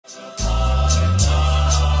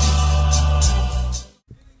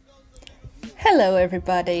Hello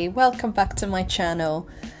everybody, welcome back to my channel.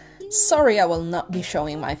 Sorry I will not be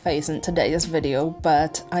showing my face in today's video,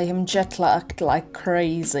 but I am jet lagged like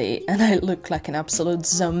crazy and I look like an absolute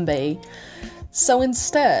zombie. So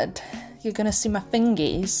instead, you're gonna see my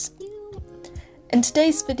fingies. In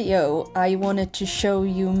today's video, I wanted to show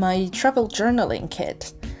you my travel journaling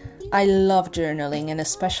kit. I love journaling and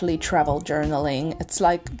especially travel journaling. It's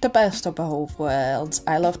like the best of both worlds.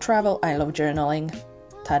 I love travel, I love journaling.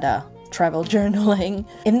 Ta-da! Travel journaling.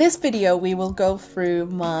 In this video we will go through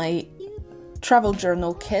my travel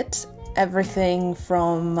journal kit, everything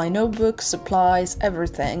from my notebook, supplies,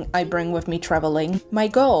 everything I bring with me traveling. My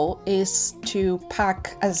goal is to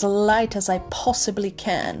pack as light as I possibly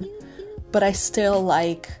can, but I still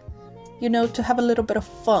like, to have a little bit of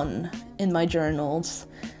fun in my journals.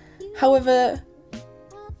 However,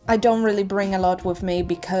 I don't really bring a lot with me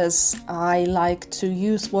because I like to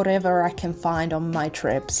use whatever I can find on my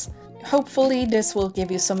trips. Hopefully this will give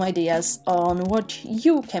you some ideas on what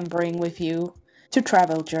you can bring with you to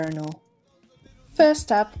travel journal.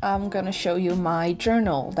 First up, I'm gonna show you my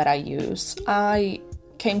journal that I use. I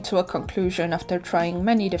came to a conclusion after trying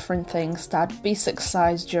many different things that basic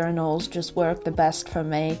size journals just work the best for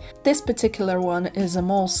me. This particular one is a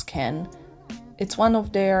Moleskine. It's one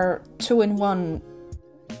of their 2-in-1,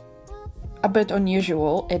 a bit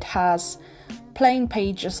unusual. It has plain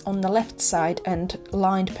pages on the left side and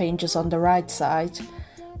lined pages on the right side,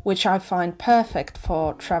 which I find perfect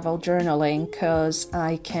for travel journaling because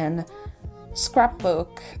I can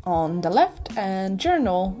scrapbook on the left and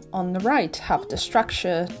journal on the right, have the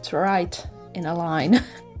structure to write in a line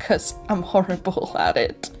because I'm horrible at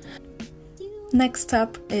it. Next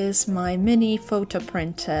up is my mini photo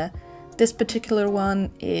printer. This particular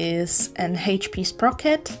one is an HP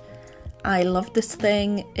Sprocket. I love this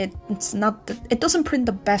thing. It doesn't print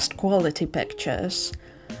the best quality pictures,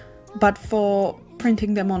 but for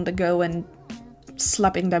printing them on the go and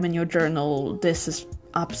slapping them in your journal, this is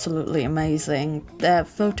absolutely amazing. The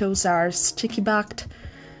photos are sticky backed,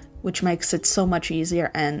 which makes it so much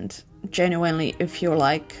easier, and genuinely, if you're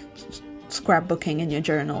like scrapbooking in your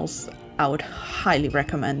journals, I would highly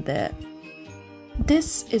recommend it.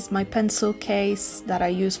 This is my pencil case that I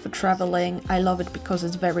use for traveling. I love it because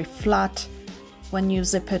it's very flat. When you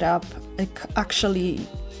zip it up, it actually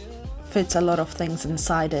fits a lot of things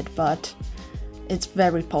inside it, but it's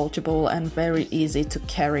very portable and very easy to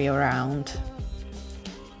carry around.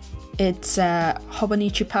 It's a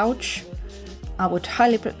HOBONICHI pouch. I would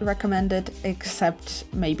highly recommend it, except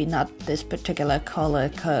maybe not this particular color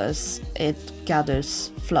because it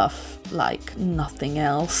gathers fluff like nothing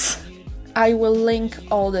else. I will link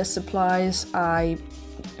all the supplies I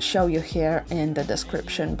show you here in the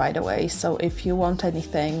description, by the way, so if you want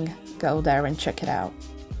anything, go there and check it out.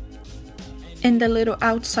 In the little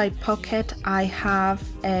outside pocket, I have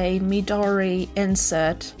a Midori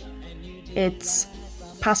insert. It's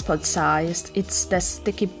passport sized. It's the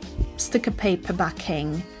sticker paper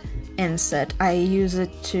backing insert. I use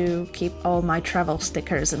it to keep all my travel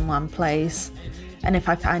stickers in one place. And if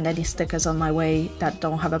I find any stickers on my way that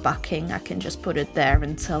don't have a backing, I can just put it there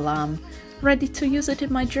until I'm ready to use it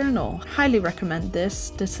in my journal. Highly recommend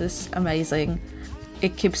this. This is amazing.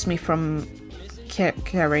 It keeps me from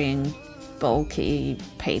carrying bulky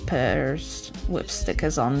papers with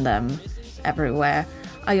stickers on them everywhere.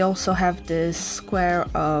 I also have this square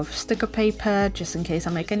of sticker paper just in case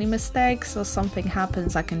I make any mistakes or something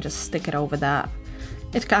happens, I can just stick it over that.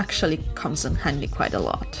 It actually comes in handy quite a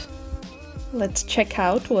lot. Let's check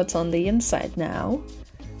out what's on the inside now.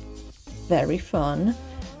 Very fun.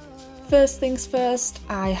 First things first,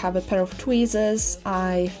 I have a pair of tweezers.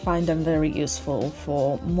 I find them very useful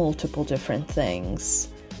for multiple different things.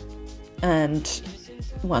 And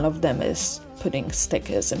one of them is putting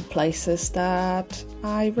stickers in places that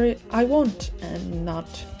I want and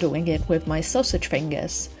not doing it with my sausage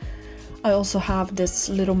fingers. I also have this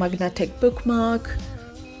little magnetic bookmark,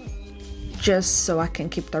 just so I can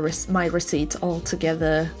keep my receipts all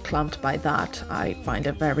together, clamped by that. I find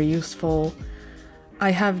it very useful. I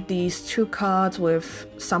have these 2 cards with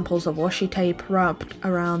samples of washi tape wrapped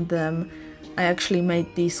around them. I actually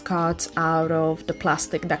made these cards out of the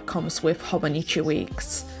plastic that comes with HOBONICHI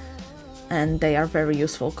weeks, and they are very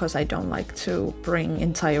useful because I don't like to bring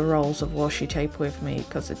entire rolls of washi tape with me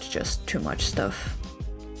because it's just too much stuff.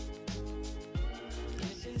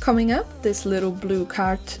 Coming up, this little blue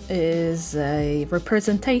card is a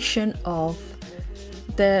representation of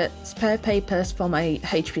the spare papers for my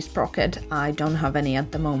HP Sprocket. I don't have any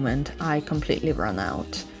at the moment, I completely run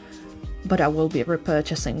out, but I will be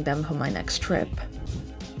repurchasing them for my next trip.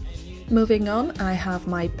 Moving on, I have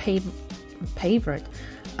my favorite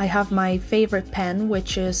I have my favorite pen,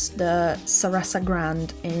 which is the Sarasa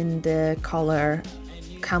Grand in the color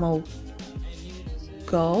Camel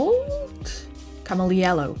Gold? Camel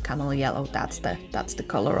Yellow, that's the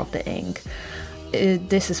color of the ink.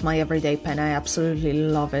 This is my everyday pen. I absolutely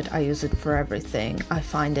love it. I use it for everything. I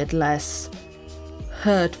find it less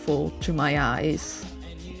hurtful to my eyes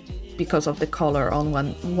because of the color on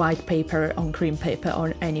one white paper, on cream paper,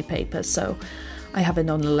 or any paper. So I have it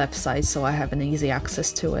on the left side, so I have an easy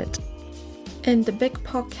access to it. In the big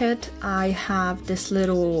pocket, I have this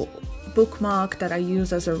little bookmark that I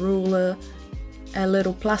use as a ruler, a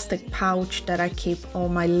little plastic pouch that I keep all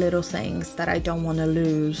my little things that I don't want to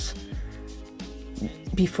lose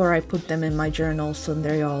before I put them in my journal, so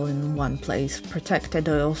they're all in one place, protected.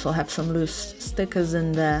 I also have some loose stickers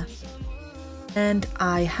in there. And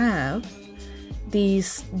I have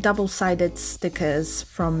these double-sided stickers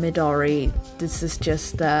from Midori. This is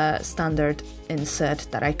just a standard insert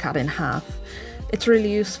that I cut in half. It's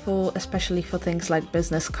really useful, especially for things like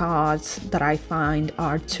business cards that I find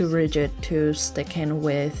are too rigid to stick in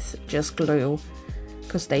with just glue,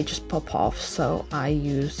 because they just pop off, so I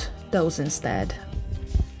use those instead.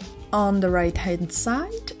 On the right hand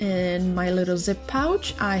side, in my little zip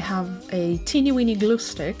pouch, I have a teeny weeny glue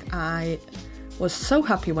stick. I was so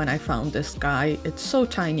happy when I found this guy. It's so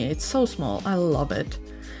tiny, it's so small, I love it.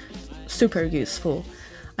 Super useful.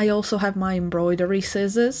 I also have my embroidery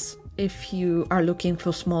scissors. If you are looking for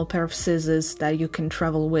a small pair of scissors that you can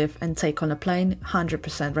travel with and take on a plane,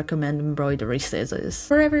 100% recommend embroidery scissors.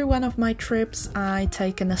 For every one of my trips, I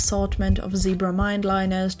take an assortment of zebra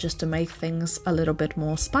mindliners just to make things a little bit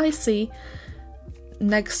more spicy.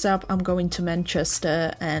 Next up, I'm going to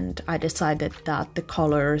Manchester, and I decided that the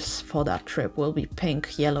colors for that trip will be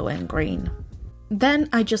pink, yellow and green. Then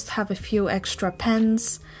I just have a few extra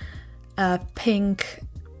pens, a pink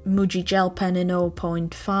Muji gel pen in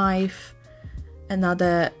 0.5,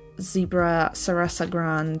 another Zebra Sarasa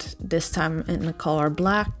Grand, this time in the color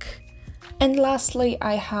black. And lastly,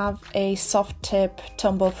 I have a soft tip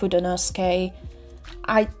Tombow Fudonosuke.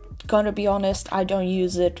 I gotta be honest, I don't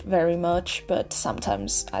use it very much, but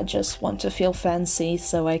sometimes I just want to feel fancy,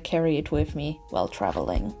 so I carry it with me while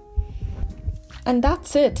traveling. And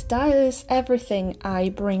that's it. That is everything I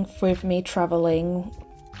bring with me traveling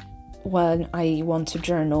when I want to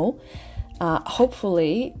journal.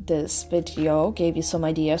 Hopefully this video gave you some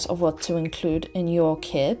ideas of what to include in your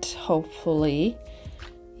kit. Hopefully,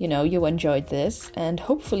 you enjoyed this, and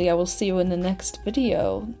hopefully I will see you in the next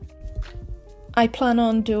video. I plan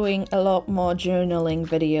on doing a lot more journaling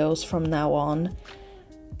videos from now on,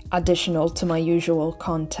 additional to my usual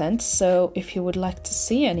content, so if you would like to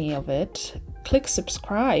see any of it, click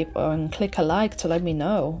subscribe and click a like to let me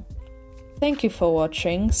know. Thank you for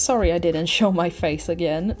watching. Sorry I didn't show my face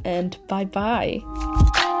again, and bye bye.